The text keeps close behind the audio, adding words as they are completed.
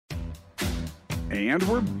And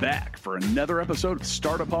we're back for another episode of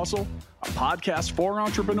Startup Hustle, a podcast for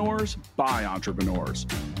entrepreneurs by entrepreneurs.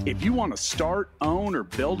 If you want to start, own, or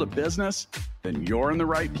build a business, then you're in the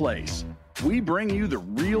right place. We bring you the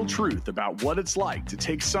real truth about what it's like to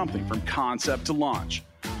take something from concept to launch.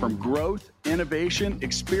 From growth, innovation,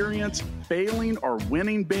 experience, failing, or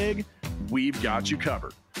winning big, we've got you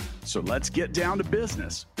covered. So let's get down to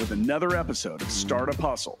business with another episode of Startup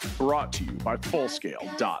Hustle, brought to you by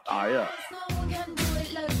Fullscale.io.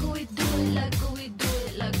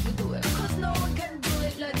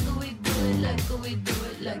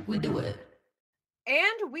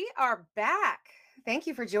 And we are back. Thank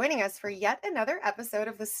you for joining us for yet another episode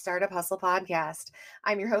of the Startup Hustle podcast.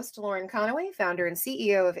 I'm your host, Lauren Conaway, founder and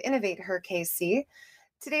CEO of Innovate Her KC.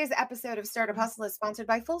 Today's episode of Startup Hustle is sponsored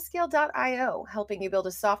by Fullscale.io, helping you build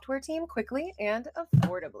a software team quickly and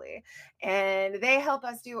affordably. And they help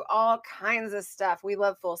us do all kinds of stuff. We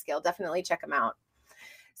love Fullscale. Definitely check them out.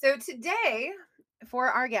 So today,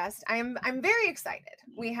 for our guest, I'm very excited.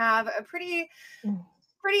 We have a pretty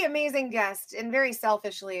amazing guest, and very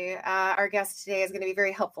selfishly, our guest today is going to be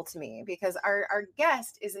very helpful to me because our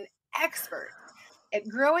guest is an expert at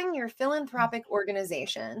growing your philanthropic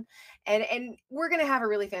organization. And we're going to have a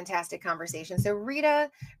really fantastic conversation. So Rita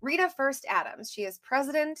First Adams, she is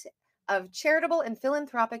president of Charitable and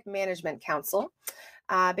Philanthropic Management Council,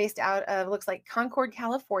 based out of, looks like Concord,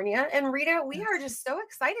 California. And Rita, we are just so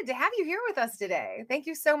excited to have you here with us today. Thank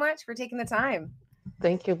you so much for taking the time.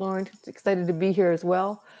 Thank you, Lauren. Excited to be here as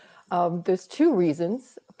well. There's two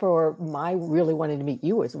reasons for my really wanting to meet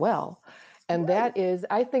you as well. And that is,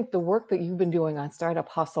 I think the work that you've been doing on Startup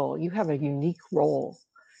Hustle, you have a unique role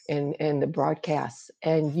in the broadcasts,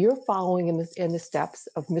 and you're following in the steps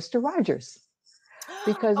of Mr. Rogers.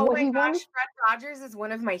 Because oh what my he gosh, wanted, Fred Rogers is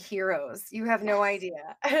one of my heroes. You have no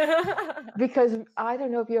idea. because I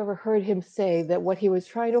don't know if you ever heard him say that what he was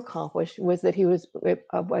trying to accomplish was that he was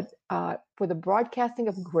for the broadcasting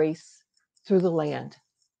of grace through the land.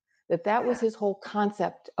 That was his whole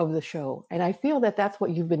concept of the show. And I feel that that's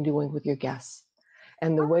what you've been doing with your guests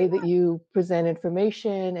and the way that you present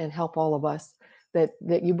information and help all of us,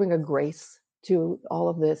 that you bring a grace to all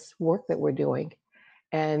of this work that we're doing.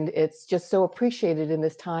 And it's just so appreciated in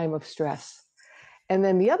this time of stress. And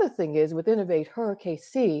then the other thing is with Innovate Her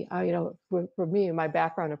KC, for me and my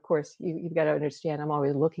background, of course, you've got to understand, I'm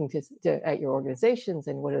always looking at your organizations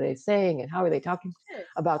and what are they saying and how are they talking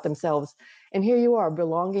about themselves. And here you are,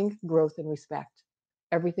 belonging, growth, and respect.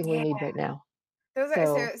 Everything we need right now. Those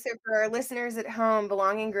are so for our listeners at home,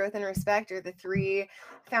 belonging, growth, and respect are the three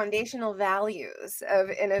foundational values of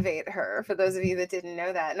Innovate Her, for those of you that didn't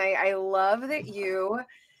know that. And I love that you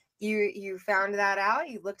found that out.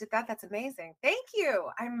 You looked at that. That's amazing. Thank you.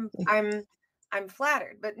 I'm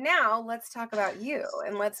flattered. But now let's talk about you,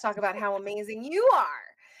 and let's talk about how amazing you are.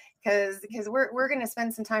 Because we're going to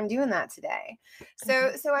spend some time doing that today. So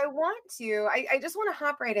I just want to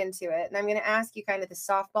hop right into it, and I'm going to ask you kind of the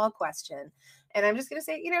softball question. And I'm just going to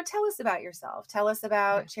say, tell us about yourself. Tell us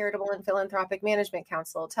about Charitable and Philanthropic Management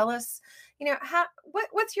Council. Tell us,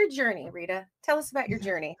 what's your journey, Rita? Tell us about your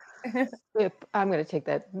journey. I'm going to take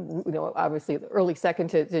that, obviously the early second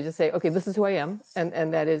to just say, okay, this is who I am.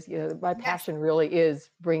 And that is, my passion really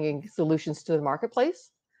is bringing solutions to the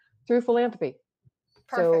marketplace through philanthropy.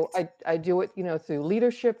 Perfect. So I do it, through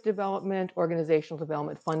leadership development, organizational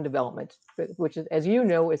development, fund development, which is, as you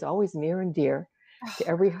know, is always near and dear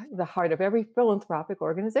to the heart of every philanthropic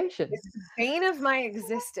organization. It's the bane of my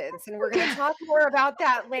existence, and we're going to talk more about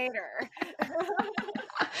that later.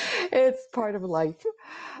 It's part of life.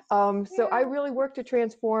 So I really work to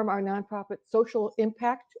transform our nonprofit social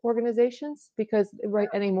impact organizations, because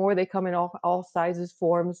anymore they come in all sizes,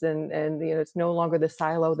 forms, and it's no longer the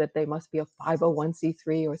silo that they must be a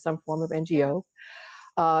 501c3 or some form of NGO.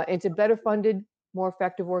 Into better funded, more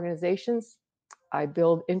effective organizations. I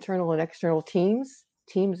build internal and external teams.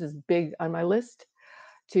 Teams is big on my list,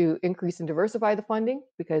 to increase and diversify the funding,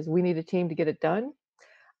 because we need a team to get it done.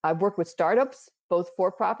 I've worked with startups, both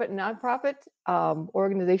for-profit and nonprofit,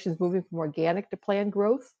 organizations moving from organic to planned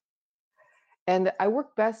growth. And I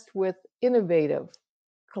work best with innovative,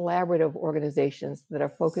 collaborative organizations that are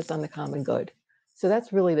focused on the common good. So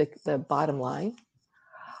that's really the bottom line.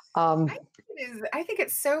 I think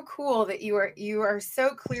it's so cool that you are so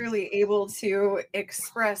clearly able to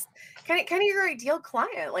express kind of your ideal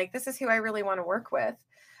client. Like, this is who I really want to work with.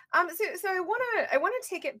 So I want to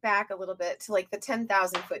take it back a little bit to like the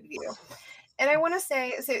 10,000 foot view. And I want to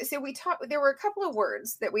say, so we talked, there were a couple of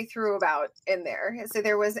words that we threw about in there. So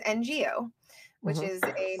there was NGO, which is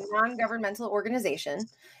a non-governmental organization.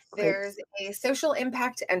 Great. There's a social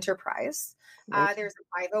impact enterprise. Great. There's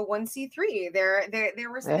a 501c3.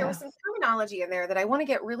 There was some terminology in there that I want to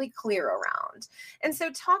get really clear around. And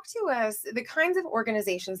so talk to us the kinds of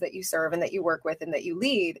organizations that you serve and that you work with and that you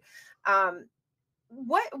lead.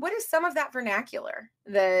 What is some of that vernacular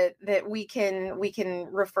that we can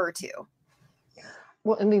refer to?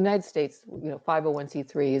 Well, in the United States,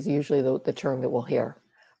 501c3 is usually the term that we'll hear,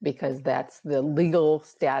 because that's the legal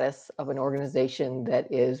status of an organization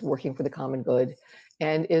that is working for the common good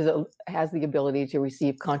and has the ability to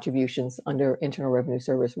receive contributions under Internal Revenue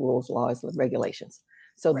Service rules, laws, and regulations.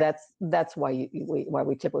 So Right. that's why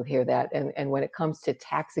we typically hear that. And when it comes to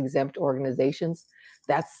tax exempt organizations,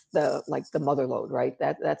 that's the mother lode, right?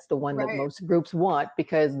 That's the one that Right. most groups want,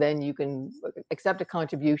 because then you can accept a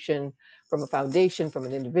contribution from a foundation, from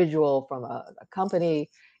an individual, from a company,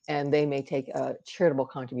 and they may take a charitable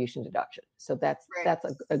contribution deduction. So that's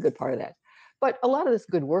a good part of that. But a lot of this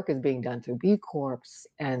good work is being done through B Corps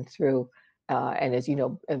and through, and as you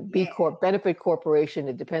know, B Corp, benefit corporation,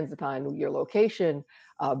 it depends upon your location.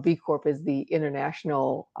 B Corp is the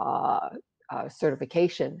international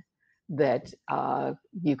certification that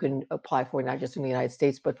you can apply for, not just in the United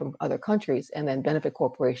States, but from other countries. And then benefit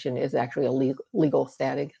corporation is actually a legal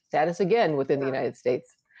status again within the United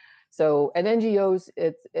States. So at NGOs,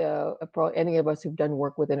 it's any of us who've done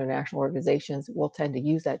work with international organizations will tend to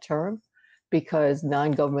use that term, because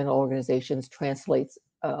non-governmental organizations translates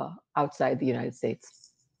outside the United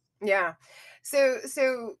States. Yeah. So,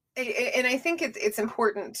 and I think it's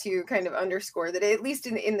important to kind of underscore that at least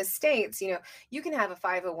in the States, you can have a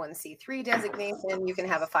 501c3 designation, you can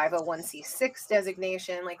have a 501c6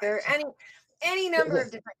 designation, like there are any number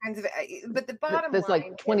of different kinds of, but the bottom there's line,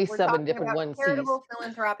 like 27 different ones. Charitable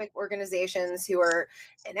philanthropic organizations who are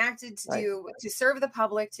enacted to serve the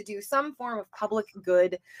public, to do some form of public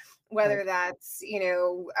good, whether that's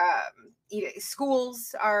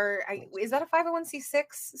schools are. Is that a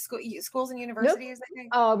 501c6? Schools and universities?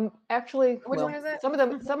 Nope. Actually, which one is it? Some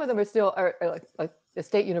of them are still like the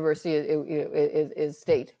state university is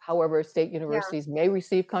state. However, state universities may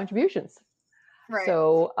receive contributions. Right.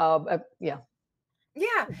 So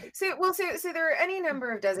Yeah. So there are any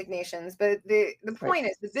number of designations, but the point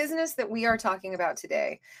is, the business that we are talking about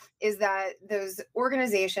today is that those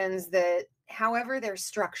organizations that, however they're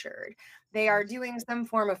structured, they are doing some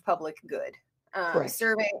form of public good,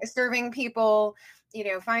 serving people,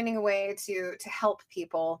 finding a way to help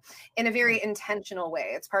people in a very intentional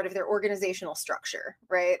way. It's part of their organizational structure,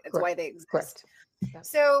 right? That's why they exist. Correct. Yeah.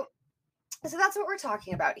 So that's what we're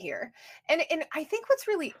talking about here. And I think what's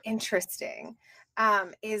really interesting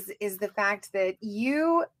is the fact that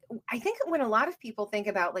I think when a lot of people think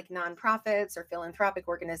about like nonprofits or philanthropic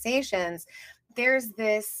organizations, there's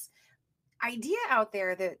this idea out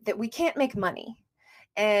there that we can't make money,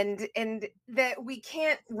 and that we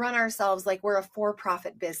can't run ourselves like we're a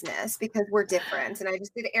for-profit business because we're different. And I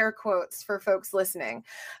just did air quotes for folks listening.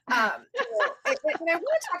 And I want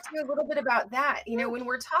to talk to you a little bit about that. When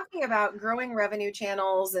we're talking about growing revenue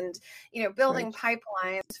channels and, building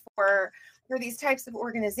pipelines for these types of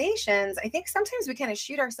organizations, I think sometimes we kind of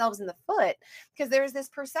shoot ourselves in the foot, because there's this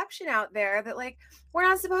perception out there that like, we're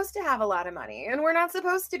not supposed to have a lot of money, and we're not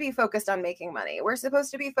supposed to be focused on making money. We're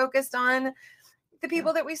supposed to be focused on the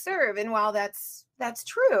people that we serve. And while that's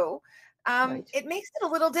true, it makes it a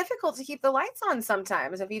little difficult to keep the lights on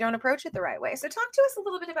sometimes if you don't approach it the right way. So talk to us a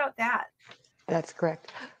little bit about that. That's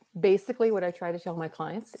correct. Basically, what I try to tell my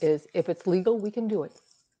clients is, if it's legal, we can do it.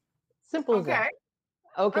 Simple as that.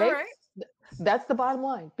 Okay. All right. That's the bottom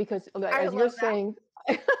line, because as you're saying,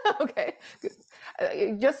 okay,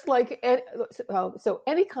 just like, so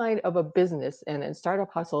any kind of a business, and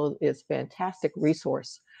Startup Hustle is a fantastic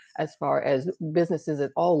resource as far as businesses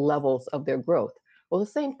at all levels of their growth. Well, the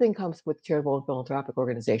same thing comes with charitable and philanthropic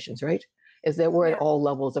organizations, right? Is that we're at all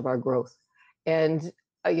levels of our growth. And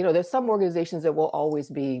there's some organizations that will always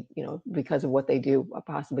be, because of what they do,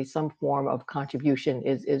 possibly some form of contribution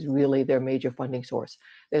is really their major funding source.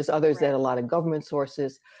 There's others that a lot of government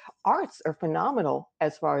sources. Arts are phenomenal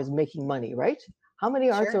as far as making money, right? How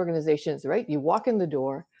many arts organizations, right? You walk in the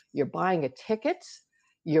door, you're buying a ticket,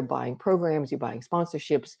 you're buying programs, you're buying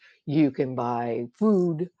sponsorships, you can buy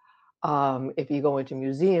food. If you go into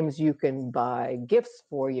museums, you can buy gifts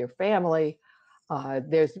for your family.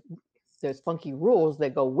 There's funky rules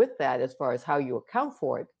that go with that as far as how you account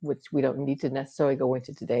for it, which we don't need to necessarily go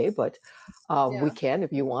into today, but we can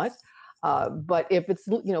if you want. But if it's,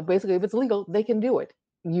 basically if it's legal, they can do it.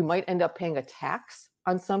 You might end up paying a tax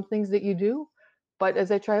on some things that you do. But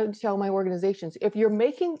as I try to tell my organizations, if you're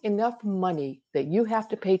making enough money that you have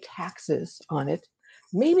to pay taxes on it,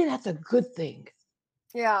 maybe that's a good thing.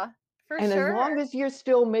 Yeah, for And as sure. long as you're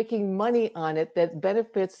still making money on it that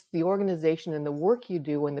benefits the organization and the work you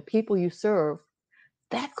do and the people you serve,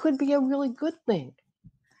 that could be a really good thing.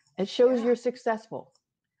 It shows Yeah, you're successful.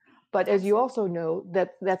 But as you absolutely. also know,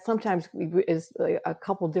 that sometimes is a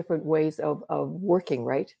couple different ways of working,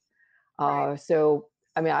 right? Right. So,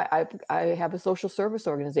 I mean, I have a social service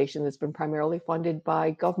organization that's been primarily funded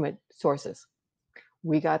by government sources.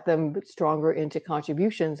 We got them stronger into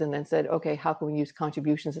contributions and then said, okay, how can we use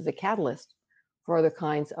contributions as a catalyst for other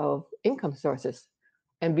kinds of income sources?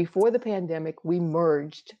 And before the pandemic, we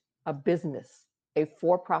merged a business, a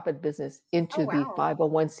for-profit business, Oh, into the wow.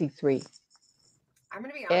 501c3. I'm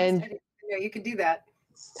going to be honest. I And didn't know you could do that.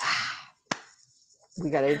 we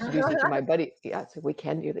got to introduce you to my buddy. Yeah, so we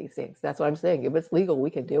can do these things. That's what I'm saying. If it's legal, we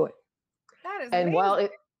can do it. That is And amazing.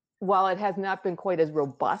 while it has not been quite as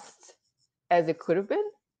robust as it could have been,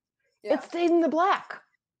 Yeah, it stayed in the black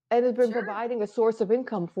and has been sure. providing a source of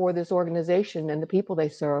income for this organization and the people they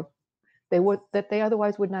serve that they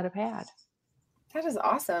otherwise would not have had. That is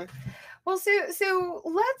awesome. Well, so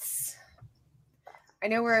let's. I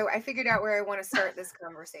know where I figured out where I want to start this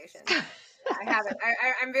conversation. I haven't.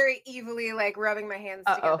 I'm very evilly like rubbing my hands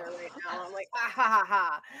together right now. I'm like, ah, ha ha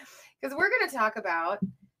ha, because we're going to talk about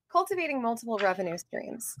cultivating multiple revenue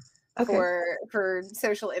streams Okay. for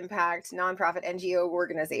social impact nonprofit NGO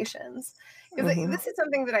organizations. Because this is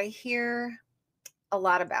something that I hear a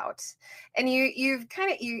lot about, and you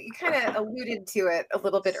kind of alluded to it a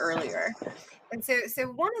little bit earlier. And so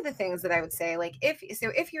one of the things that I would say, like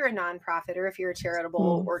if you're a nonprofit or if you're a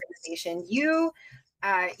charitable organization, you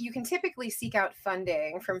can typically seek out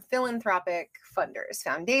funding from philanthropic funders,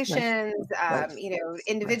 foundations,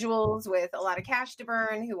 individuals with a lot of cash to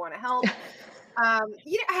burn who want to help.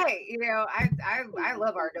 Hey, I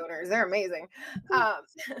love our donors; they're amazing.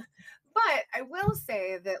 But I will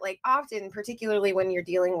say that, like, often, particularly when you're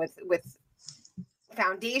dealing with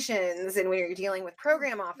foundations and when you're dealing with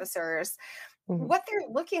program officers, what they're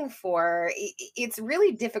looking for, it's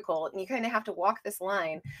really difficult, and you kind of have to walk this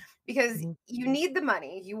line because you need the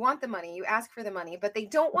money, you want the money, you ask for the money, but they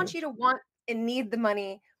don't want you to want and need the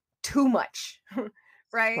money too much,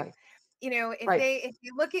 right? If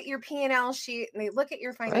you look at your P&L sheet and they look at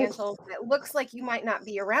your financials, and it looks like you might not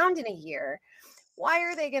be around in a year. Why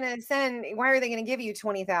are they going to give you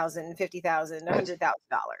 $20,000, $50,000,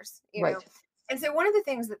 $100,000? Know? And so one of the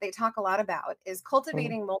things that they talk a lot about is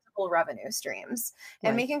cultivating multiple revenue streams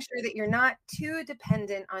and making sure that you're not too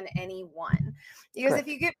dependent on any one. Because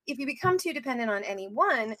if you become too dependent on any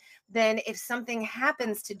one, then if something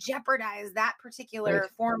happens to jeopardize that particular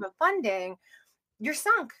form of funding, you're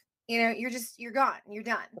sunk. You're gone. You're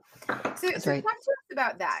done. So talk to us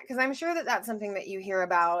about that, because I'm sure that that's something that you hear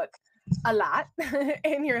about a lot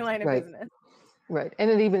in your line of business. Right. And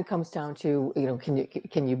it even comes down to,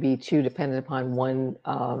 can you be too dependent upon one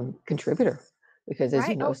contributor? Because as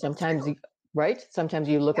you know, sometimes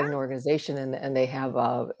you look at an organization and they have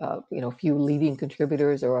a few leading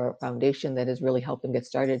contributors or a foundation that has really helped them get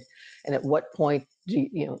started. And at what point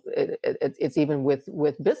it's even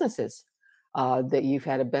with businesses that you've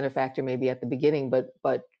had a benefactor maybe at the beginning, but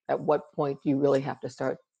at what point do you really have to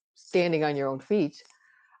start standing on your own feet?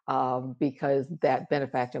 Because that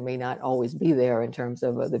benefactor may not always be there in terms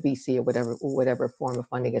of the VC or whatever form of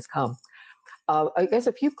funding has come. I guess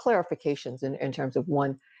a few clarifications in terms of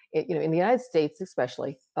one, in the United States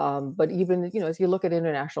especially, but even as you look at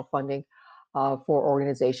international funding for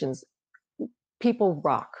organizations, people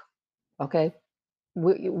rock. Okay,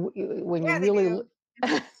 when you really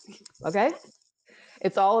okay,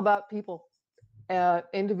 it's all about people.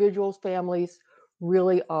 Individuals, families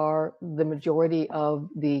really are the majority of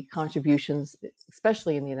the contributions,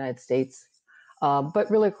 especially in the United States, but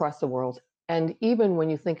really across the world. And even when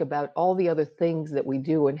you think about all the other things that we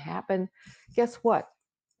do and happen, guess what?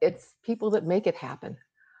 It's people that make it happen.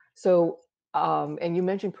 So, and you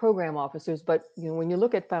mentioned program officers, but when you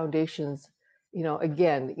look at foundations,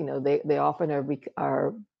 again, they often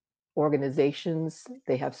are organizations,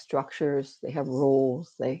 they have structures, they have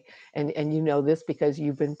rules, and you know this because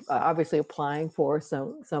you've been obviously applying for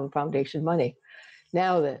some foundation money.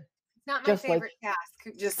 Now then, it's not my favorite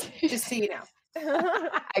task, just so you know.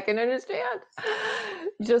 I can understand.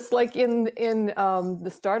 Just like in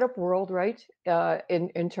the startup world, right?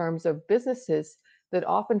 In terms of businesses, that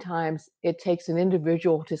oftentimes it takes an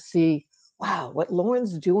individual to see, wow, what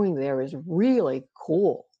Lauren's doing there is really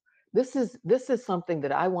cool. This is something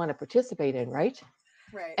that I want to participate in, right?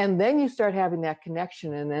 Right. And then you start having that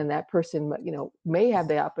connection, and then that person, may have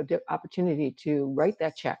the opportunity to write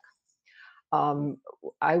that check.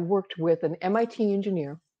 I worked with an MIT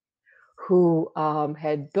engineer who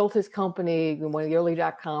had built his company, one of the early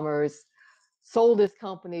dot-commers, sold his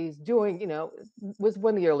companies, was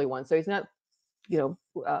one of the early ones. So he's not,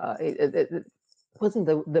 it wasn't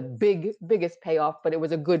the biggest payoff, but it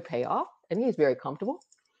was a good payoff, and he's very comfortable.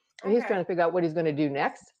 And he's trying to figure out what he's going to do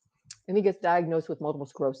next. And he gets diagnosed with multiple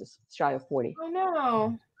sclerosis, shy of 40. Oh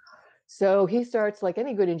no. So he starts, like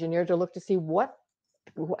any good engineer, to look to see now what,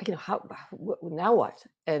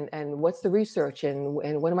 and what's the research, and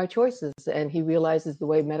what are my choices? And he realizes the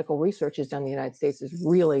way medical research is done in the United States is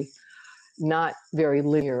really not very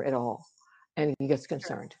linear at all. And he gets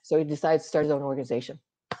concerned. So he decides to start his own organization.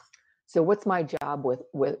 So what's my job with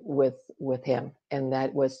him? And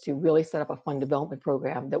that was to really set up a fund development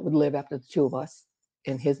program that would live after the two of us,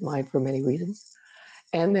 in his mind, for many reasons.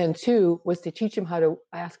 And then 2 was to teach him how to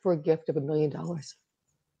ask for a gift of $1 million.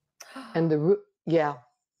 And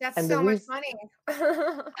that's and so much money.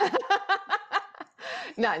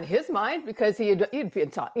 Not in his mind, because he'd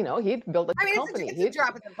been taught, he'd built a company. It's a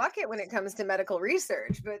drop in the bucket when it comes to medical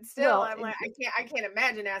research, but still, I'm like, I can't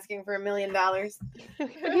imagine asking for $1 million.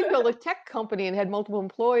 But he built a tech company and had multiple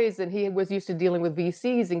employees, and he was used to dealing with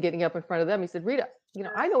VCs and getting up in front of them. He said, Rita,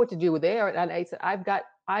 I know what to do with there. And I said,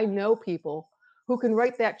 I know people who can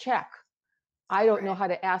write that check. I don't know how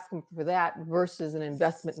to ask them for that versus an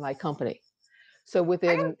investment in my company. So I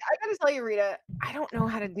gotta tell you, Rita, I don't know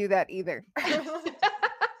how to do that either.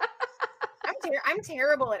 I'm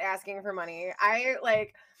terrible at asking for money. I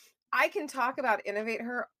can talk about Innovate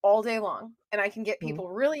Her all day long, and I can get people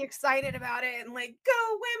really excited about it and like,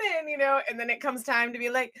 go women, and then it comes time to be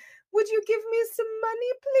like, would you give me some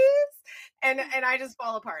money, please? And I just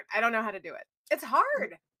fall apart. I don't know how to do it. It's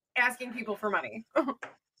hard asking people for money.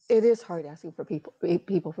 It is hard asking for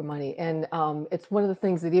people for money. And it's one of the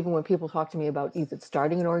things that even when people talk to me about either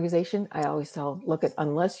starting an organization, I always tell, look,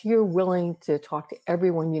 unless you're willing to talk to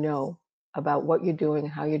everyone you know about what you're doing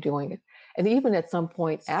and how you're doing it, and even at some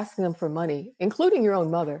point asking them for money, including your own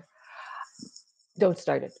mother, don't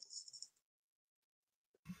start it.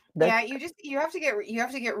 You have to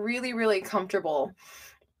get really, really comfortable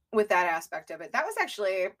with that aspect of it. That was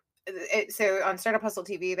actually so on Startup Hustle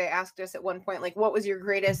TV, they asked us at one point, like, what was your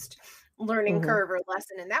greatest learning curve or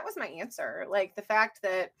lesson? And that was my answer. Like, the fact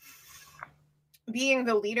that being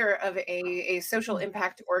the leader of a social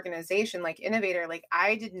impact organization like Innovator, like,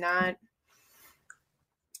 I did not,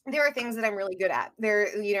 there are things that I'm really good at. There,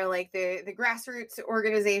 like the grassroots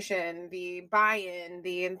organization, the buy-in,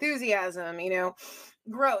 the enthusiasm,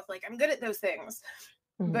 growth, like I'm good at those things.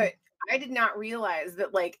 But I did not realize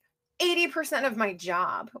that like 80% of my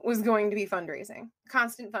job was going to be fundraising,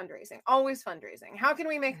 constant fundraising, always fundraising. How can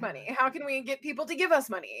we make money? How can we get people to give us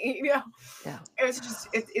money? It's just,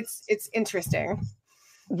 it's interesting.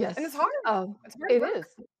 Yes. And it's hard.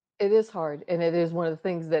 It is hard. And it is one of the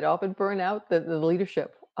things that often burn out the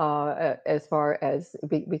leadership as far as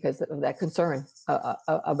because of that concern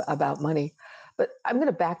about money. But I'm going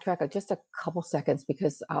to backtrack just a couple seconds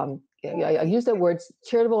because I use the words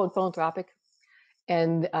charitable and philanthropic.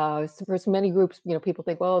 And for many groups, people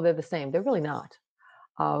think, well, they're the same. They're really not.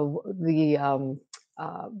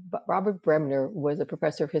 Robert Bremner was a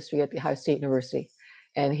professor of history at the Ohio State University,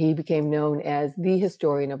 and he became known as the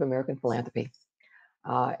historian of American philanthropy.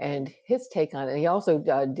 And his take on it, and he also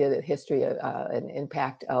did a history and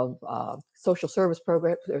impact of social service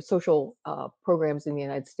programs or social programs in the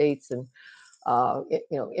United States, and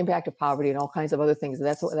impact of poverty and all kinds of other things. And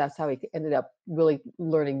that's how he ended up really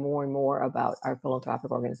learning more and more about our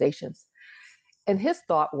philanthropic organizations. And his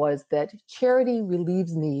thought was that charity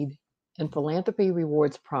relieves need and philanthropy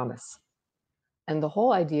rewards promise. And the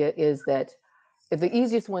whole idea is that the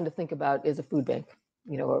easiest one to think about is a food bank,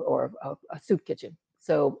 or a soup kitchen.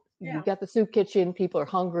 So you've got the soup kitchen, people are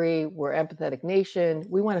hungry, we're an empathetic nation,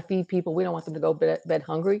 we want to feed people, we don't want them to go bed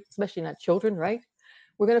hungry, especially not children, right?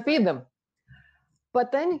 We're going to feed them.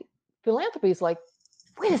 But then philanthropy is like,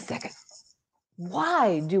 wait a second,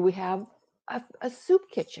 why do we have a soup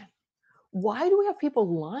kitchen? Why do we have people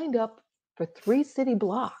lined up for 3 city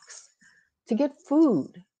blocks to get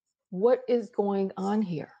food? What is going on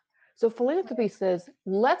here? So philanthropy says,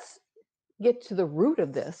 let's get to the root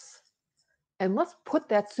of this and let's put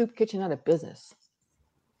that soup kitchen out of business.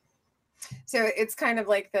 So it's kind of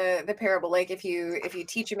like the parable, like if you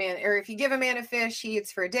teach a man, or if you give a man a fish, he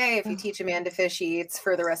eats for a day. If you teach a man to fish, he eats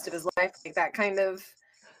for the rest of his life. Like that kind of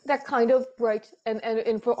right.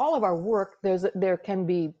 And for all of our work, there can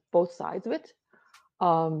be both sides of it.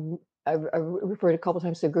 I've referred a couple of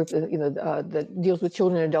times to a group that deals with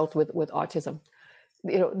children and adults with autism.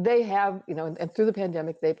 They have, and through the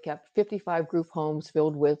pandemic, they've kept 55 group homes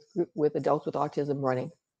filled with adults with autism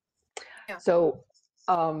running. Yeah. So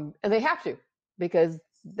And they have to, because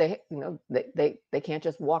they can't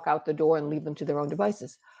just walk out the door and leave them to their own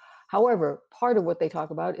devices. However, part of what they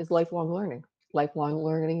talk about is lifelong learning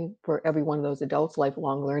for every one of those adults,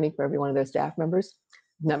 lifelong learning for every one of their staff members.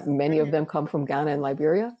 Many of them come from Ghana and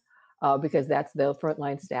Liberia, because that's the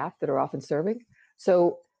frontline staff that are often serving.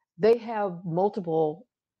 So they have multiple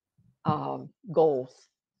goals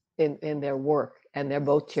in their work, and they're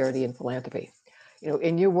both charity and philanthropy.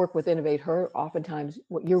 In your work with Innovate Her, oftentimes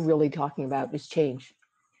what you're really talking about is change.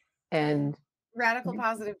 And radical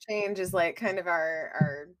positive change is like kind of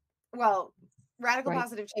our radical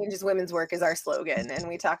positive change is women's work is our slogan. And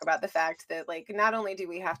we talk about the fact that, like, not only do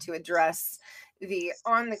we have to address the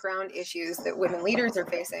on the ground issues that women leaders are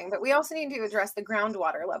facing, but we also need to address the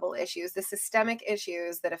groundwater level issues, the systemic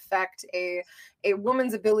issues that affect a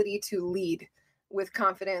woman's ability to lead with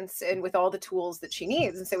confidence and with all the tools that she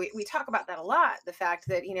needs. And so we talk about that a lot. The fact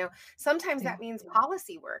that, sometimes that means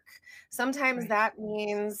policy work. Sometimes that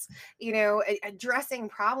means, addressing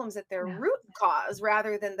problems at their root cause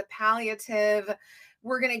rather than the palliative,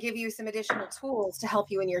 we're going to give you some additional tools to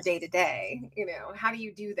help you in your day to day. How do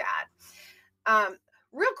you do that?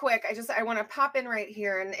 Real quick, I want to pop in right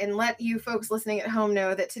here and let you folks listening at home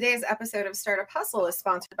know that today's episode of Startup Hustle is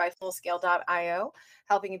sponsored by Fullscale.io,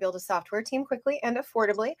 helping you build a software team quickly and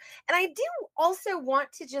affordably. And I do also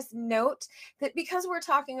want to just note that because we're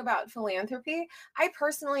talking about philanthropy, I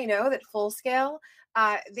personally know that Fullscale,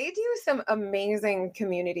 they do some amazing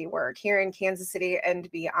community work here in Kansas City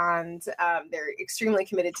and beyond. They're extremely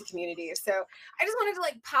committed to community. So I just wanted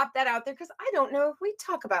to pop that out there, because I don't know if we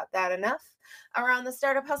talk about that enough around the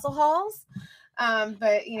Startup Hustle halls.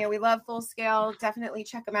 But we love Fullscale. Definitely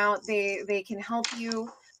check them out. They can help you.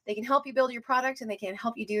 They can help you build your product, and they can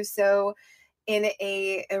help you do so in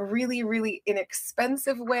a really, really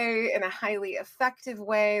inexpensive way, in a highly effective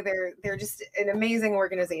way. They're just an amazing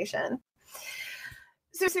organization.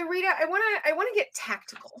 So Rita, I want to get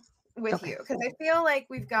tactical with you, because I feel like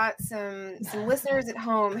we've got some listeners at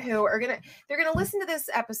home who are they're gonna listen to this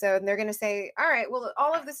episode and they're gonna say, all right, well,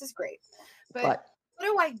 all of this is great, but what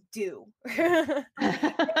do I do? and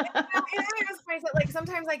I ask myself,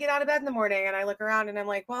 sometimes I get out of bed in the morning and I look around and I'm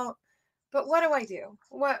like, well, but what do I do?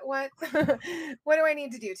 What what do I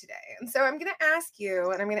need to do today? And so I'm gonna ask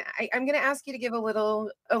you, and I'm gonna ask you to give a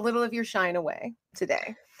little of your shine away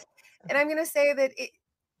today. And I'm gonna say that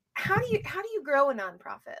how do you grow a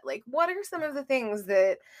nonprofit? What are some of the things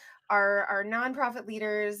that our nonprofit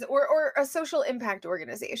leaders or a social impact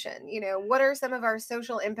organization, what are some of our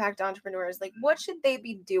social impact entrepreneurs, what should they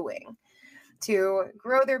be doing to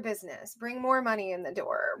grow their business, bring more money in the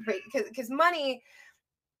door? Because money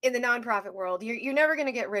in the nonprofit world, you're never going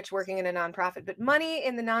to get rich working in a nonprofit, but money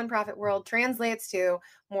in the nonprofit world translates to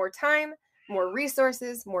more time, more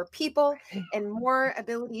resources, more people, and more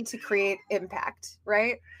ability to create impact,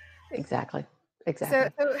 right? Exactly. So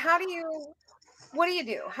what do you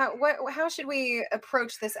do? How should we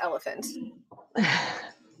approach this elephant?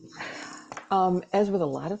 As with a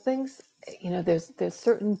lot of things, there's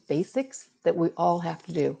certain basics that we all have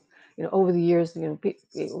to do. Over the years,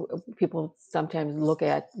 people sometimes look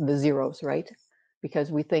at the zeros, right? Because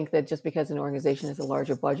we think that just because an organization has a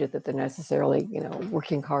larger budget, that they're necessarily,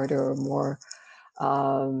 working harder or more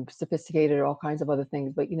sophisticated or all kinds of other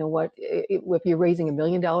things. But you know what? If you're raising $1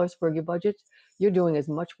 million for your budget, you're doing as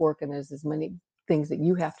much work and there's as many things that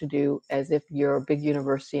you have to do as if you're a big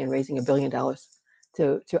university and raising $1 billion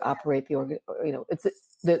to operate the organ.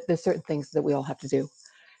 There's certain things that we all have to do.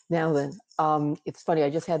 Now then, it's funny. I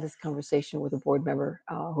just had this conversation with a board member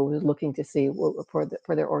who was looking to see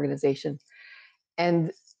for their organization,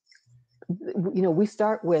 and we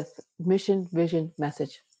start with mission, vision,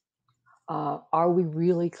 message. Are we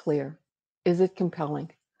really clear? Is it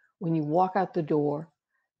compelling? When you walk out the door,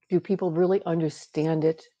 do people really understand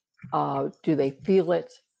it? Do they feel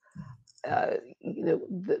it?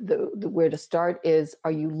 Where to start is,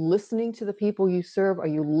 are you listening to the people you serve? Are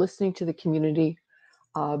you listening to the community?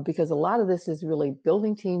 Because a lot of this is really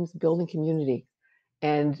building teams, building community.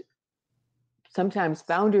 And sometimes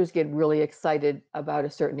founders get really excited about a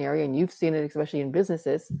certain area, and you've seen it, especially in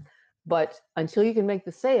businesses. But until you can make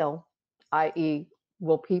the sale, i.e.,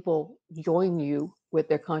 will people join you with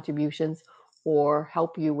their contributions or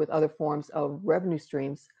help you with other forms of revenue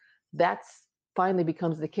streams? That's finally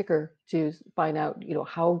becomes the kicker to find out,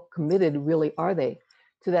 how committed really are they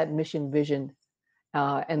to that mission, vision,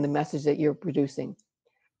 and the message that you're producing.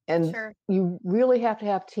 And you really have to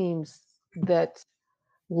have teams that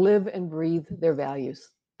live and breathe their values.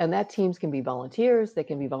 And that teams can be volunteers, they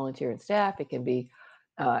can be volunteer and staff, it can be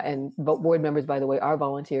but board members, by the way, are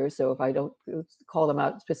volunteers. So if I don't call them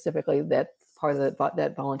out specifically, that's part of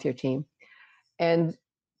that volunteer team. And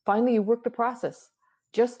finally, you work the process,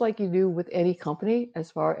 just like you do with any company,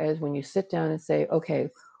 as far as when you sit down and say, okay,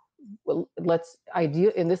 well,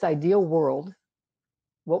 in this ideal world,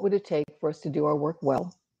 what would it take for us to do our work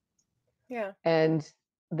well? Yeah. And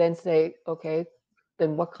then say, okay,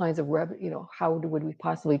 then what kinds of revenue, would we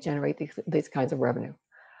possibly generate these kinds of revenue?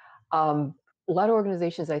 A lot of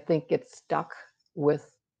organizations, I think, get stuck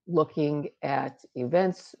with looking at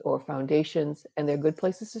events or foundations, and they're good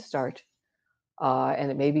places to start. And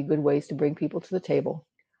it may be good ways to bring people to the table.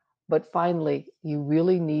 But finally, you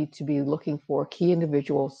really need to be looking for key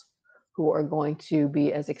individuals who are going to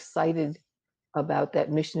be as excited about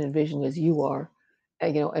that mission and vision as you are,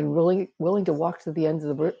 and really willing to walk to the ends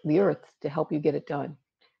of the earth to help you get it done,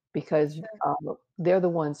 because they're the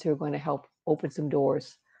ones who are going to help open some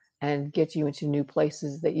doors and get you into new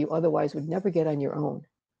places that you otherwise would never get on your own.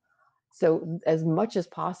 So as much as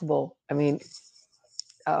possible, I mean,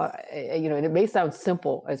 and it may sound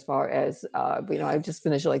simple as far as, I've just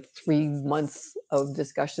finished like 3 months of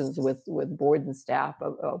discussions with board and staff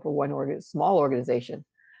of one small organization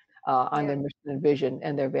on their mission and vision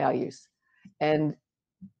and their values. And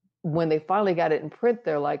when they finally got it in print,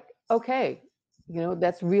 they're like, okay,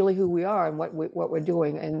 that's really who we are and what we're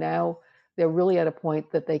doing. And now they're really at a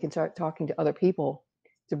point that they can start talking to other people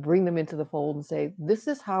to bring them into the fold and say, this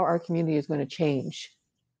is how our community is going to change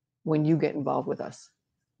when you get involved with us.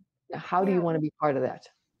 How do you want to be part of that?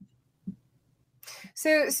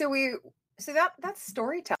 So that's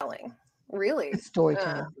storytelling, really. It's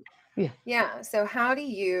storytelling. Yeah. So how do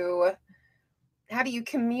you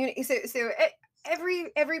communicate? So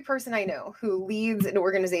every person I know who leads an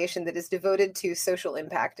organization that is devoted to social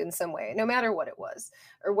impact in some way, no matter what it was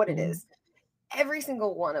or what it is, every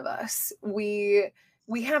single one of us, we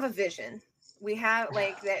have a vision. We have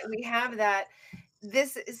that.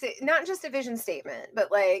 This is not just a vision statement,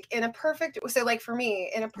 but like for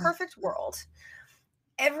me, in a perfect world,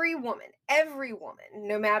 every woman,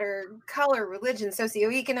 no matter color, religion,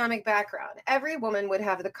 socioeconomic background, every woman would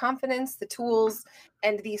have the confidence, the tools,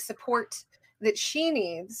 and the support that she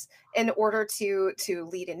needs in order to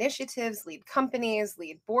lead initiatives, lead companies,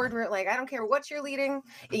 lead boardroom. Like, I don't care what you're leading.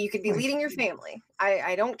 You could be leading your family.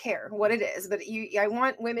 I don't care what it is, but I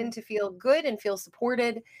want women to feel good and feel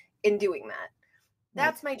supported in doing that.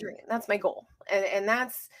 That's my dream. That's my goal. And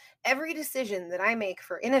that's every decision that I make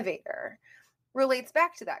for Innovator relates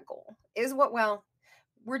back to that goal.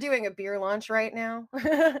 We're doing a beer launch right now.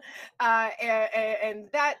 And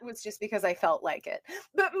that was just because I felt like it.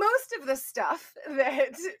 But most of the stuff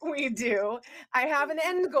that we do, I have an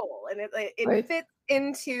end goal, and it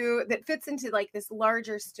fits into like this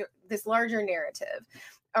larger narrative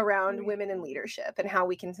around women in leadership and how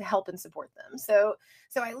we can help and support them. So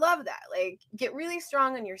I love that. Like, get really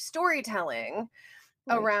strong on your storytelling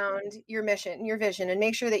around your mission, your vision, and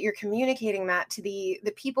make sure that you're communicating that to the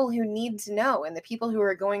people who need to know and the people who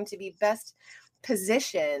are going to be best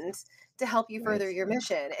positioned to help you further your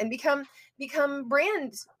mission and become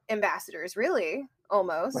brand ambassadors, really,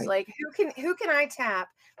 almost. Like, who can I tap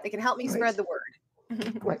that can help me spread the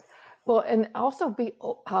word? Right. Well, and also be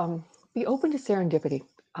open to serendipity,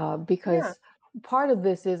 because part of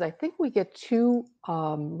this is, I think we get too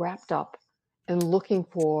wrapped up in looking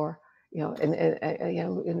for,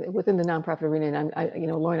 within the nonprofit arena,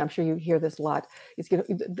 and Lauren, I'm sure you hear this a lot. It's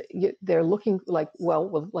they're looking like,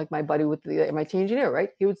 like my buddy with the MIT engineer, right?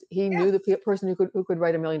 He knew the person who could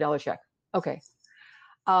write $1 million check. Okay,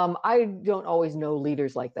 I don't always know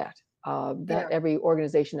leaders like that. Every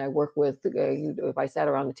organization I work with, if I sat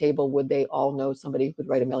around the table, would they all know somebody who could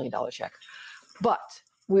write $1 million check? But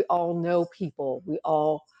we all know people. We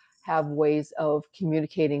all have ways of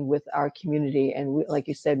communicating with our community. And like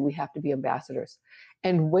you said, we have to be ambassadors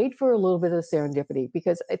and wait for a little bit of serendipity,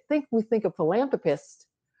 because I think we think of philanthropists,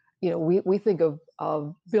 we think of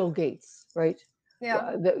Bill Gates, right?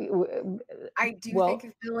 Yeah. I do think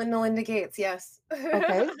of Bill and Melinda Gates. Yes.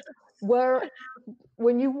 Okay.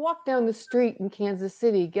 When you walk down the street in Kansas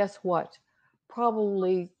City, guess what?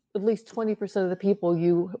 Probably at least 20% of the people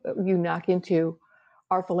you knock into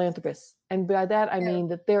are philanthropists. And by that, I mean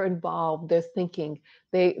that they're involved, they're thinking,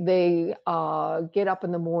 they get up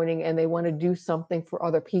in the morning and they want to do something for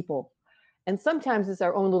other people. And sometimes it's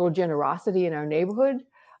our own little generosity in our neighborhood.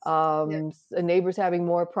 A neighbor's having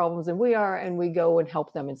more problems than we are, and we go and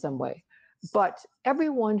help them in some way. But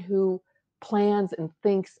everyone who plans and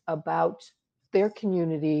thinks about their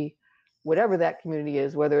community, whatever that community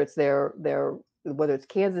is, whether it's whether it's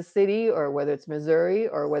Kansas City or whether it's Missouri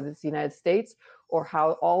or whether it's the United States, or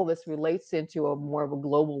how all this relates into more of a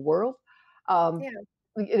global world,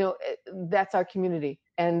 that's our community.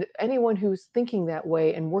 And anyone who's thinking that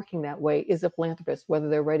way and working that way is a philanthropist, whether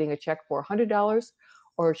they're writing a check for $100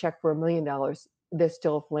 or a check for $1 million. They're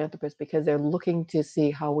still a philanthropist because they're looking to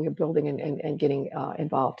see how we're building and getting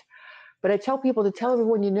involved. But I tell people to tell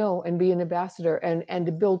everyone you know and be an ambassador, and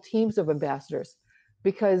to build teams of ambassadors,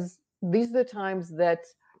 because these are the times that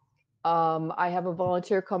I have a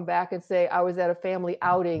volunteer come back and say, I was at a family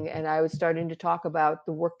outing and I was starting to talk about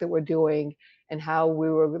the work that we're doing and how we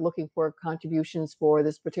were looking for contributions for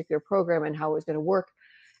this particular program and how it was going to work.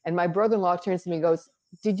 And my brother-in-law turns to me and goes,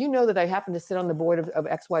 did you know that I happen to sit on the board of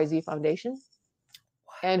XYZ Foundation?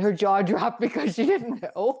 And her jaw dropped because she didn't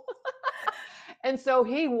know. And so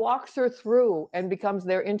he walks her through and becomes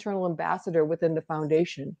their internal ambassador within the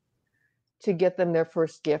foundation to get them their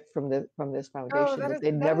first gift from this foundation that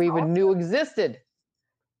they never even knew existed.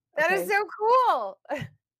 That is so cool.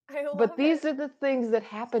 I love but these are the things that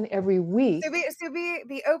happen every week. So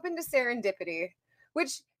be open to serendipity,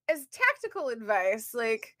 which as tactical advice,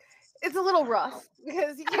 like, it's a little rough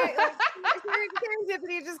because you can't, like,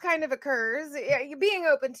 serendipity just kind of occurs. Yeah, you being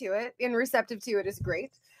open to it and receptive to it is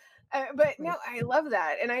great. But no, I love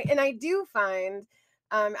that. And I do find,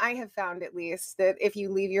 I have found at least that if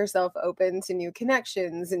you leave yourself open to new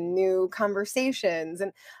connections and new conversations,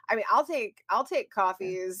 and I mean, I'll take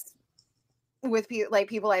coffees with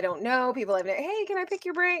people I don't know, people I've known. Hey, can I pick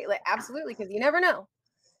your brain? Like, absolutely. Cause you never know.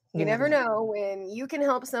 You never know when you can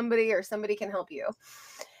help somebody or somebody can help you.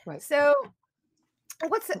 Right. So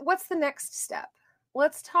what's the next step?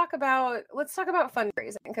 Let's talk about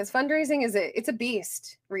fundraising, because fundraising it's a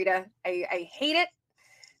beast, Rita. I hate it.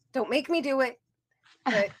 Don't make me do it,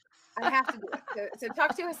 but I have to do it. So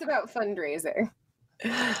talk to us about fundraising.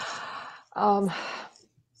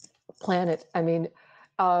 Plan it. I mean,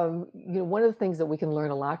 one of the things that we can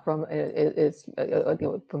learn a lot from is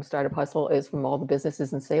from Startup Hustle is from all the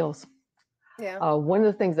businesses and sales. Yeah. One of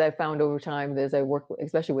the things I found over time as I work,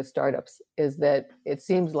 especially with startups, is that it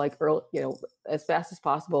seems like as fast as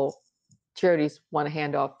possible, charities want to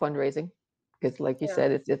hand off fundraising because, like you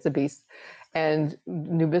said, it's a beast, and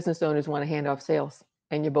new business owners want to hand off sales,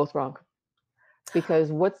 and you're both wrong.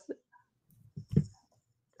 Because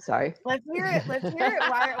Sorry. Let's hear it.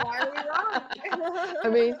 Why are we wrong? I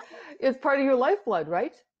mean, it's part of your lifeblood,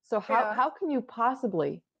 right? So how can you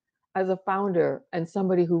possibly, as a founder and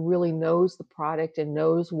somebody who really knows the product and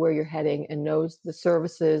knows where you're heading and knows the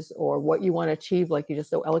services or what you want to achieve, like you just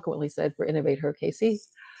so eloquently said for Innovate Her KC,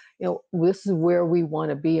 this is where we want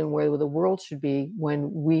to be and where the world should be when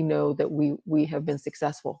we know that we have been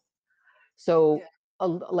successful. So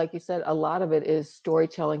like you said, a lot of it is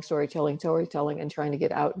storytelling, and trying to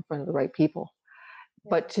get out in front of the right people.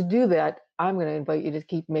 But to do that, I'm going to invite you to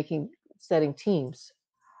keep setting teams.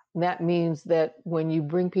 And that means that when you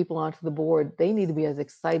bring people onto the board, they need to be as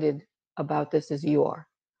excited about this as you are.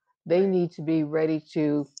 They need to be ready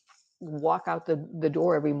to walk out the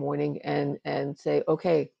door every morning and say,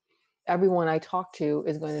 okay, everyone I talk to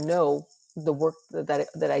is going to know the work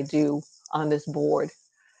that I do on this board.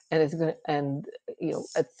 And it's going to, and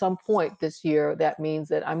at some point this year, that means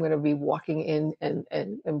that I'm going to be walking in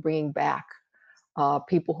and bringing back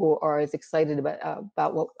people who are as excited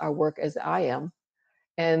about what our work as I am.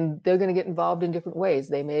 And they're going to get involved in different ways.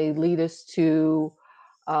 They may lead us to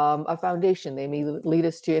a foundation. They may lead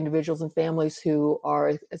us to individuals and families who are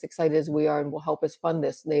as excited as we are and will help us fund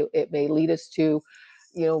this. It may lead us to,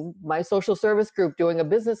 my social service group doing a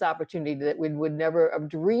business opportunity that we would never have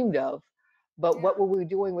dreamed of. But what were we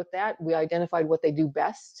doing with that? We identified what they do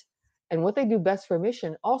best. And what they do best for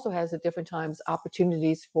mission also has at different times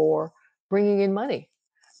opportunities for bringing in money.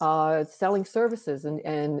 Selling services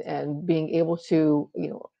and being able to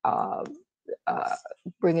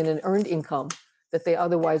bring in an earned income that they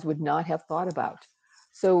otherwise would not have thought about.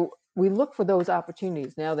 So we look for those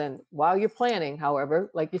opportunities. Now then, while you're planning,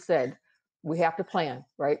 however, like you said, we have to plan,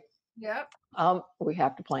 right? Yep. We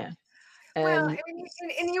have to plan. Well, I mean,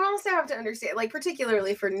 and you also have to understand, like,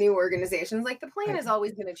 particularly for new organizations, like, the plan is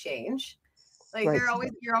always going to change. Like, you're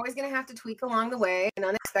always going to have to tweak along the way, and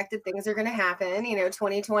unexpected things are going to happen.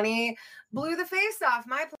 2020 blew the face off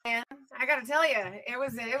my plan. I got to tell you, it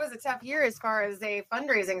was a tough year as far as a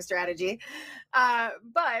fundraising strategy. But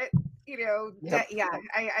I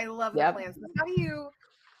love the plans. How do you?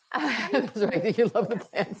 That's right. You love the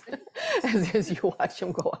plans as you watch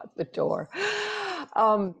them go out the door.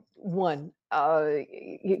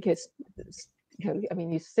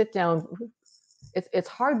 You sit down. It's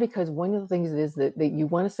hard because one of the things is that you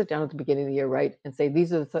want to sit down at the beginning of the year, right, and say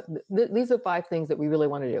these are 5 things that we really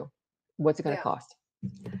want to do. What's it going to cost?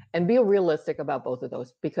 And be realistic about both of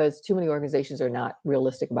those, because too many organizations are not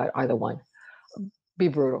realistic about either one. Be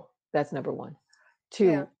brutal. That's number one.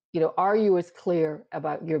 to, are you as clear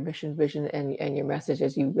about your mission, vision, and your message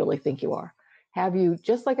as you really think you are? Have you,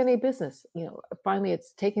 just like any business, finally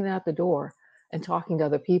it's taking it out the door and talking to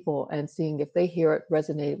other people and seeing if they hear it,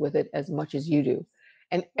 resonate with it as much as you do.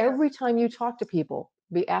 And every time you talk to people,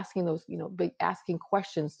 be asking those, be asking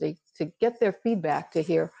questions to get their feedback, to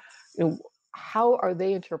hear, how are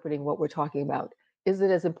they interpreting what we're talking about? Is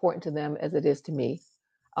it as important to them as it is to me,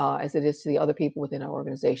 as it is to the other people within our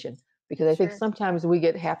organization? Because I think sometimes we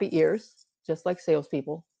get happy ears, just like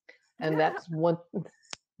salespeople, and that's one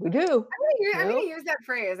we do. I'm going to use that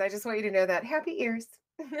phrase. I just want you to know that. Happy ears.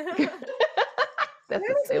 That's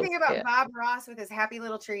something about Bob Ross with his happy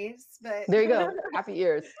little trees, but there you go, happy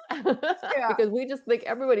ears. Because we just think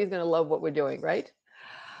everybody's going to love what we're doing, right?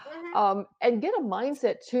 And get a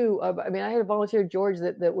mindset too of, I had a volunteer, George,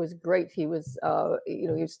 that was great. He was, he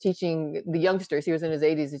was teaching the youngsters. He was in his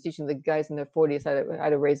 80s. He's teaching the guys in their 40s how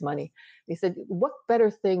to raise money. He said, what better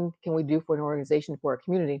thing can we do for an organization, for our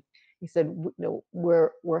community? He said,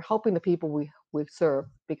 we're helping the people we serve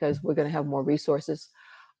because we're going to have more resources.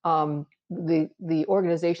 The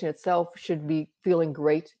organization itself should be feeling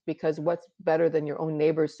great, because what's better than your own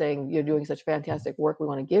neighbors saying you're doing such fantastic work, we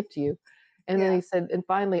want to give to you. And then he said, and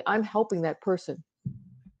finally, I'm helping that person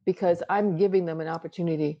because I'm giving them an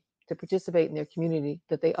opportunity to participate in their community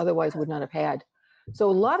that they otherwise would not have had. So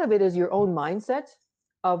a lot of it is your own mindset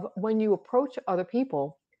of when you approach other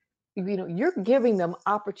people, you're giving them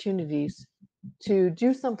opportunities to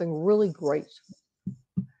do something really great.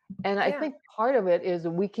 And I think part of it is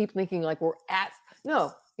we keep thinking like we're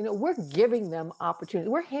giving them opportunities.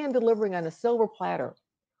 We're hand delivering on a silver platter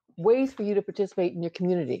ways for you to participate in your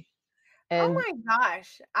community. And, oh my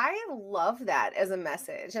gosh, I love that as a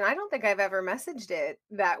message. And I don't think I've ever messaged it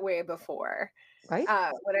that way before. Right.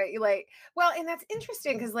 And that's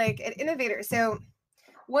interesting because at Innovator, so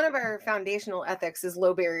one of our foundational ethics is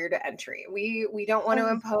low barrier to entry. We don't want to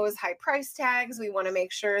impose high price tags. We want to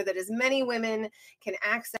make sure that as many women can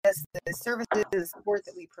access the services and support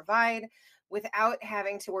that we provide without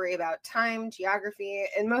having to worry about time, geography,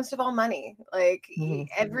 and most of all, money.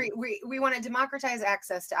 We want to democratize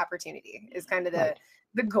access to opportunity is kind of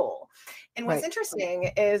the goal. And what's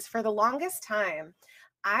interesting is, for the longest time,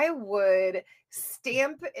 I would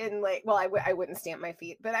stamp in I wouldn't stamp my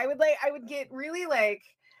feet, but I would get really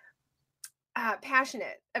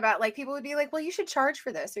passionate about people would be like, well, you should charge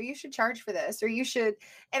for this, or you should charge for this, or you should.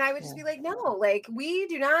 And I would just be like, no, we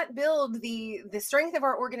do not build the strength of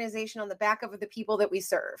our organization on the back of the people that we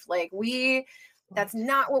serve. That's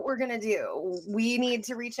not what we're going to do. We need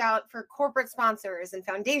to reach out for corporate sponsors and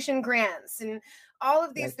foundation grants and all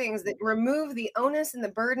of these things that remove the onus and the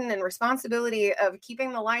burden and responsibility of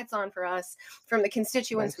keeping the lights on for us from the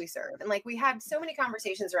constituents we serve. And we had so many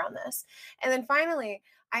conversations around this. And then finally,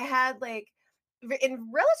 I had in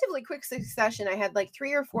relatively quick succession, I had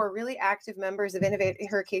 3 or 4 really active members of Innovate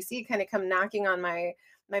Her KC kind of come knocking on my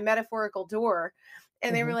metaphorical door.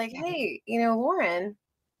 And they were like, hey, Lauren,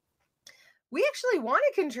 we actually want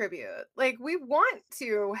to contribute. We want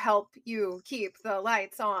to help you keep the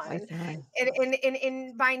lights on.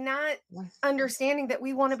 And by not understanding that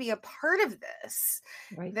we want to be a part of this,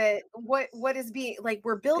 that what is being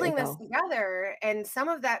we're building this together, and some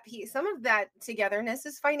of that togetherness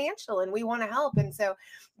is financial, and we want to help. And so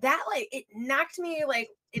that it knocked me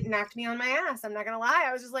on my ass. I'm not gonna lie.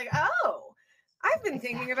 I was just oh, I've been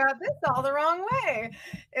thinking about this all the wrong way.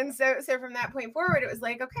 And so from that point forward, it was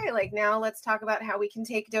okay, now let's talk about how we can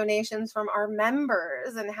take donations from our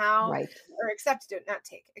members and how, or accept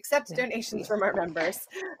donations from our members.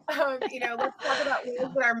 Let's talk about ways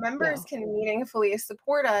that our members can meaningfully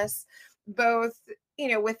support us, both,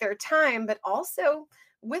 with their time, but also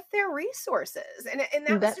with their resources. And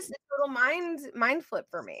that was just a total mind flip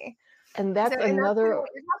for me. And that's another what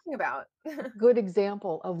you're talking about. good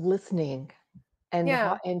example of listening.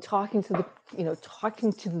 And talking to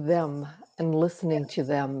them and listening to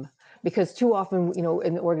them, because too often,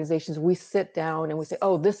 in the organizations, we sit down and we say,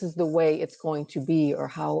 oh, this is the way it's going to be, or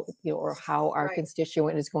how our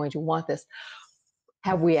constituent is going to want this.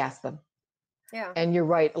 Have we asked them? Yeah. And you're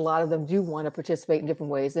right. A lot of them do want to participate in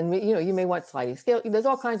different ways. And, you may want sliding scale. There's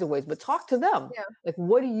all kinds of ways, but talk to them. Yeah.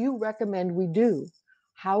 What do you recommend we do?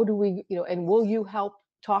 How do we, and will you help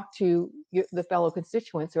talk to the fellow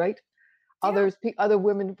constituents, right? Other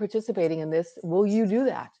women participating in this, will you do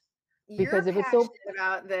that? Because if it's so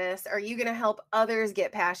about this, are you going to help others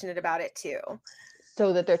get passionate about it too?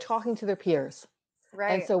 So that they're talking to their peers.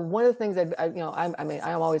 Right. And so one of the things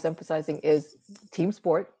I'm always emphasizing is team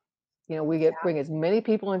sport. We bring as many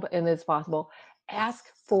people in as possible. Ask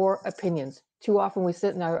for opinions. too often we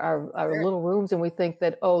sit in our little rooms and we think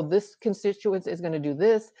that, oh, this constituent is going to do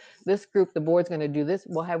this group, the board's going to do this.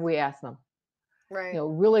 Well, have we asked them? Right. You know,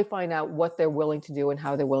 really find out what they're willing to do and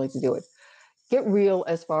how they're willing to do it. Get real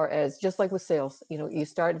as far as, just like with sales, you know, you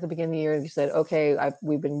start at the beginning of the year and you said, okay,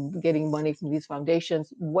 we've been getting money from these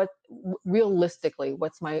foundations. Realistically,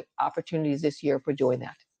 what's my opportunities this year for doing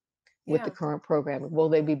that with the current program? Will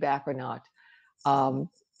they be back or not?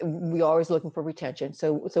 We're always looking for retention.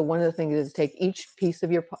 So one of the things is take each piece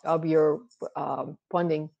of your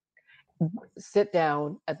funding, sit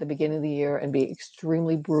down at the beginning of the year and be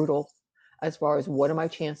extremely brutal as far as what are my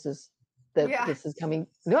chances that this is coming.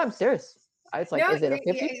 No, I'm serious. It's like, is it a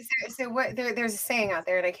 50? So what? There's a saying out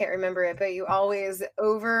there, and I can't remember it, but you always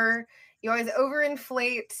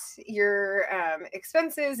overinflate your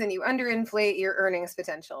expenses and you underinflate your earnings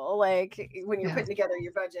potential. Like when you're putting together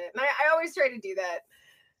your budget, and I always try to do that.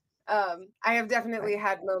 I have definitely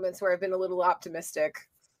had moments where I've been a little optimistic,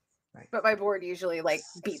 but my board usually like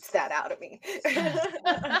beats that out of me.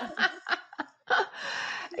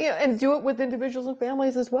 Yeah, and do it with individuals and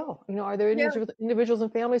families as well. You know, are there individuals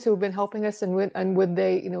and families who have been helping us, and would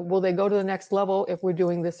they, you know, will they go to the next level if we're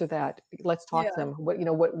doing this or that? Let's talk to them. What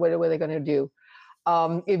are they going to do?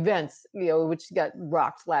 Events, you know, which got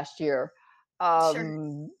rocked last year.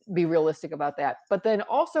 Be realistic about that. But then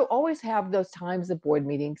also always have those times at board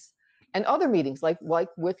meetings and other meetings, like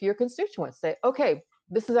with your constituents. Say, okay,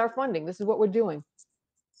 this is our funding. This is what we're doing.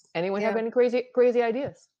 Anyone have any crazy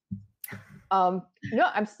ideas? No,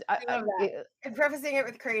 I love that. And prefacing it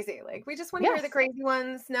with crazy, like we just want to hear the crazy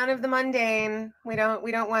ones, none of the mundane. We don't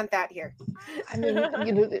want that here. I mean,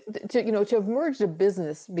 to have merged a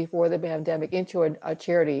business before the pandemic into a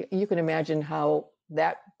charity, you can imagine how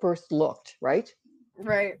that first looked, right?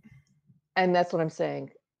 Right. And that's what I'm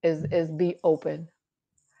saying is be open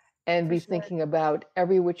and be thinking about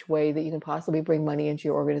every which way that you can possibly bring money into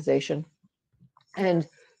your organization, and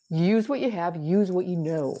use what you have, use what you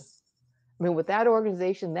know. I mean, with that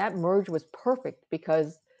organization, that merge was perfect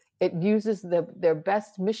because it uses their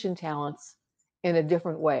best mission talents in a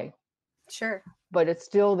different way. Sure. But it's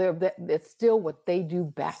still what they do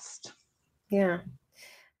best. Yeah.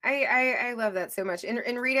 I love that so much.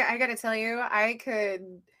 And Rita, I got to tell you, I could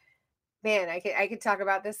talk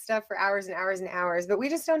about this stuff for hours and hours and hours, but we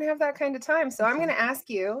just don't have that kind of time. So I'm going to ask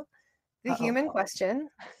you the human question.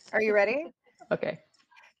 Are you ready? Okay.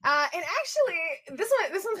 And actually, this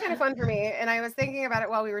one's kind of fun for me. And I was thinking about it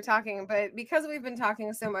while we were talking, but because we've been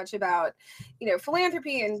talking so much about, you know,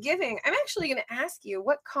 philanthropy and giving, I'm actually going to ask you,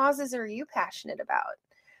 what causes are you passionate about?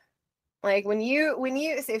 Like when you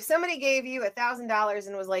if somebody gave you $1,000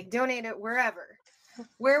 and was like, donate it wherever,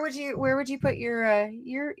 where would you put your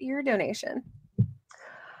donation?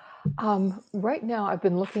 Right now, I've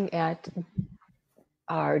been looking at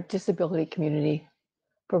our disability community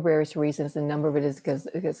for various reasons. A number of it is because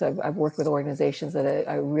I've worked with organizations that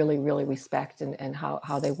I really, really respect and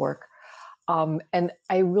how they work. And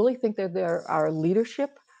I really think that there are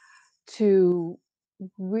leadership to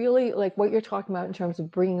really, like what you're talking about in terms of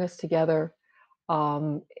bringing us together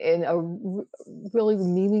in a really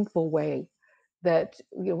meaningful way, that,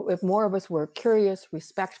 you know, if more of us were curious,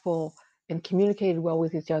 respectful, and communicated well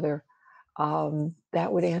with each other, that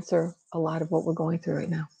would answer a lot of what we're going through right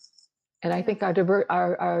now. And I think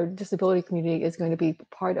our disability community is going to be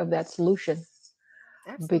part of that solution.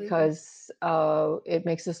 Absolutely. Because it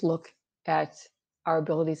makes us look at our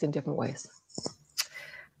abilities in different ways.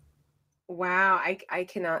 Wow, I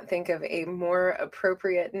cannot think of a more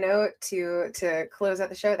appropriate note to close out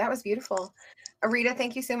the show. That was beautiful. Rita,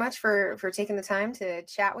 thank you so much for taking the time to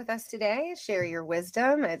chat with us today, share your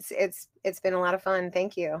wisdom. It's been a lot of fun.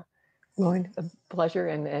 Thank you. Lauren, a pleasure,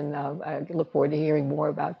 and I look forward to hearing more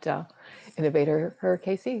about Innovate Her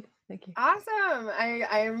KC. Thank you. Awesome. I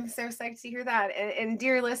am so psyched to hear that. And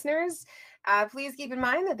dear listeners, please keep in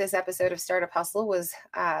mind that this episode of Startup Hustle was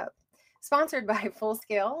sponsored by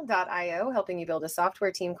Fullscale.io, helping you build a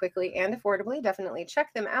software team quickly and affordably. Definitely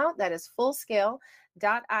check them out. That is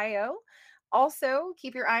Fullscale.io. Also,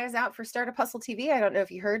 keep your eyes out for Startup Hustle TV. I don't know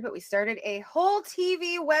if you heard, but we started a whole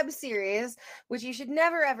TV web series, which you should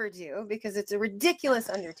never, ever do because it's a ridiculous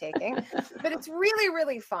undertaking, but it's really,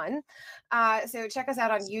 really fun. So check us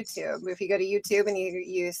out on YouTube. If you go to YouTube and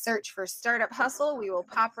you search for Startup Hustle, we will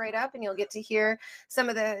pop right up and you'll get to hear some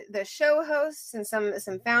of the show hosts and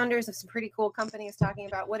some founders of some pretty cool companies talking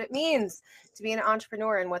about what it means to be an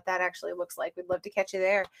entrepreneur and what that actually looks like. We'd love to catch you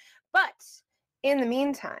there. But in the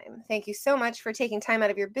meantime, thank you so much for taking time out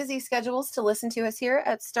of your busy schedules to listen to us here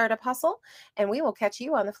at Startup Hustle, and we will catch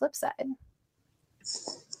you on the flip side.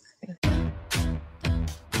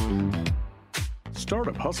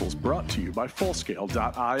 Startup Hustle's brought to you by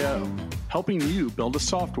Fullscale.io, helping you build a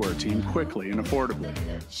software team quickly and affordably.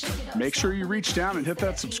 Make sure you reach down and hit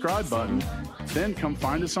that subscribe button, then come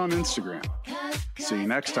find us on Instagram. See you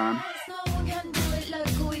next time.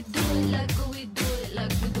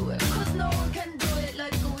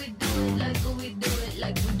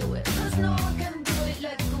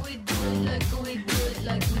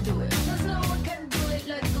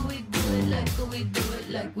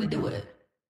 We do it.